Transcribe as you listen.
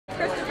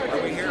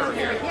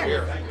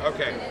Here.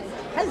 Okay.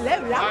 Hello,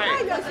 long Hi.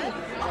 time no see.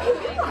 Okay,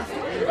 you lost it.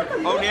 You look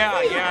Oh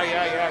amazing. yeah.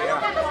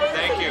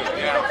 Thank you.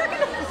 Yeah.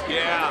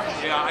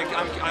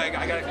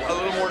 I got a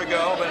little more to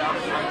go, but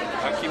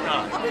I'm keeping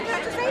on. Okay, can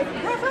I just say,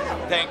 bravo.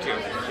 Thank you.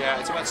 Yeah,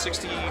 it's about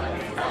 60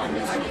 pounds.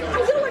 I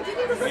know, I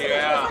didn't even look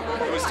Yeah,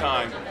 at it. it was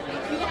time.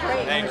 You look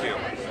great. Thank you.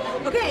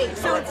 Okay,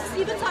 so it's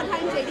Stephen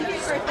Sondheim's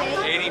 85th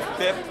birthday.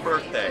 85th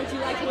birthday. Would you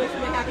like to wish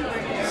him a happy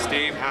birthday?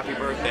 Steve, happy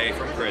birthday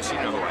from Chris. You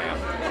know who I am.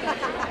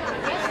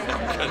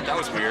 That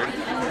was weird.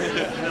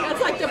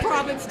 That's like the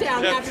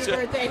Provincetown happy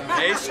birthday.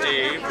 Hey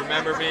Steve,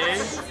 remember me?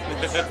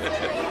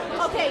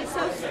 Okay,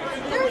 so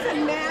there's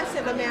a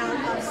massive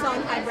amount of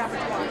Sondheim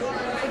repertoire.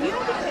 If you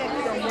had to pick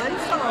one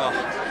song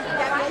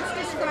that most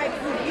described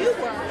who you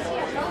were,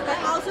 but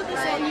also the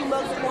song you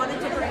most wanted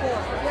to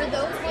perform. Were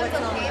those ones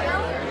okay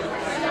though?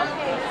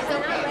 It's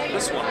okay.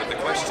 This one with the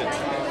questions.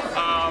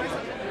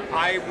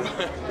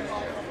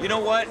 You know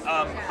what?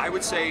 I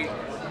would say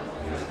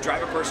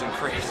drive a person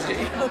crazy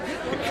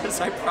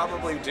because I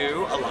probably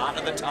do a lot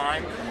of the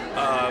time.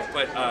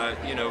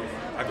 You know,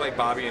 I play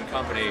Bobby and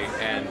Company,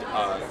 and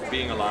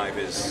being alive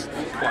is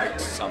quite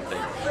something.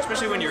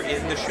 Especially when you're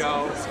in the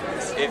show,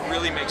 it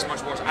really makes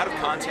much more. Out of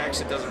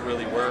context, it doesn't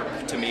really work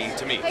to me. It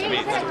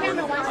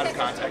doesn't work out of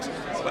context.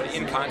 But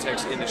in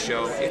context, in the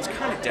show, it's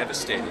kind of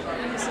devastating,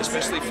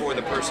 especially for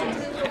the person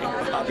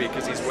playing Bobby,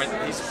 because he's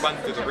run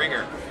through the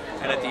ringer.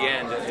 And at the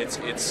end, it's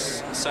a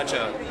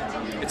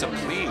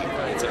plea.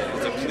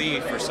 It's a plea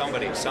for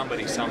somebody. If you had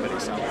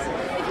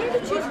to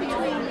choose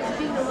between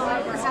being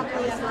alive or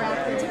happily ever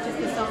after, which is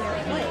the song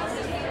that plays,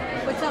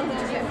 what song would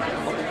you pick?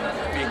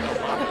 Being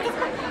alive.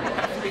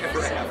 Happily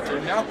ever after.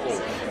 No.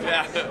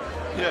 Yeah.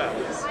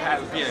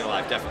 Being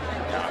alive, definitely.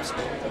 Yeah,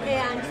 absolutely.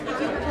 And if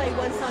you could play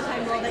one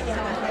Sondheim role that you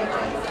haven't played,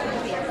 what would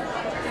it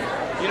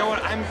be? You know what?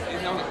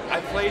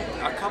 I've played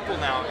a couple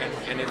now,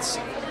 and it's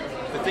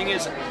the thing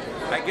is,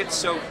 I get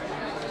so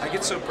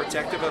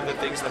protective of the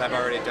things that I've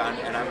already done,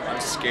 and I'm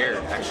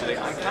scared. Actually,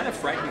 I'm kind of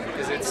frightened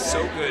because it's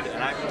so good,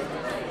 and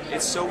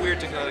it's so weird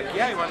to go like,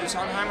 yeah, you want to do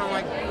Sondheim? I'm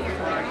like,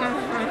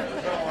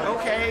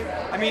 okay.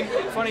 I mean,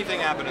 funny thing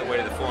happened at Way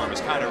to the Forum.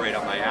 It's kind of right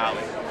up my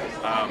alley,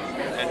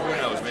 and who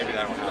knows? Maybe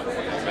that'll happen.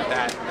 But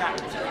that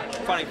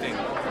funny thing,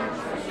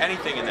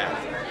 anything in that.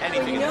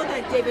 Well, you know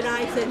that David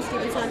Ives and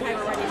Stephen Sondheim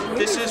are running the movie.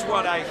 This is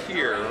what I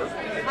hear.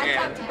 I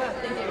talked to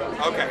both. They do.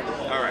 Okay.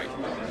 All right.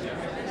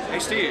 Hey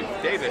Steve,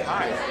 David,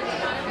 hi.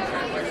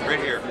 Right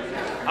here.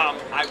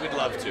 I would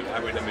love to. I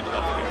would love to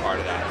be part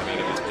of that. I mean,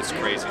 it's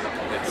crazy.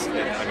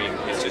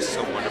 It's just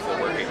so wonderful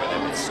working with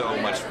him. It's so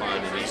much fun,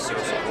 and he's so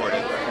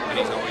supportive, and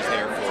he's always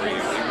there for you.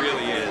 He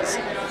really is.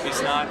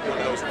 He's not one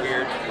of those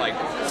weird, like,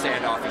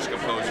 standoffish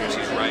composers.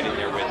 He's right in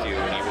there with you,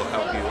 and he will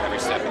help you every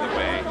step of the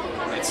way.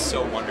 It's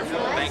so wonderful.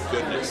 Thank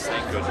goodness.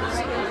 Thank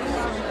goodness.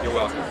 You're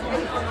welcome.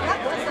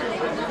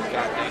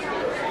 God, thank you.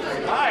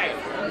 Hi.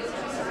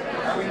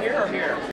 Are we here or here?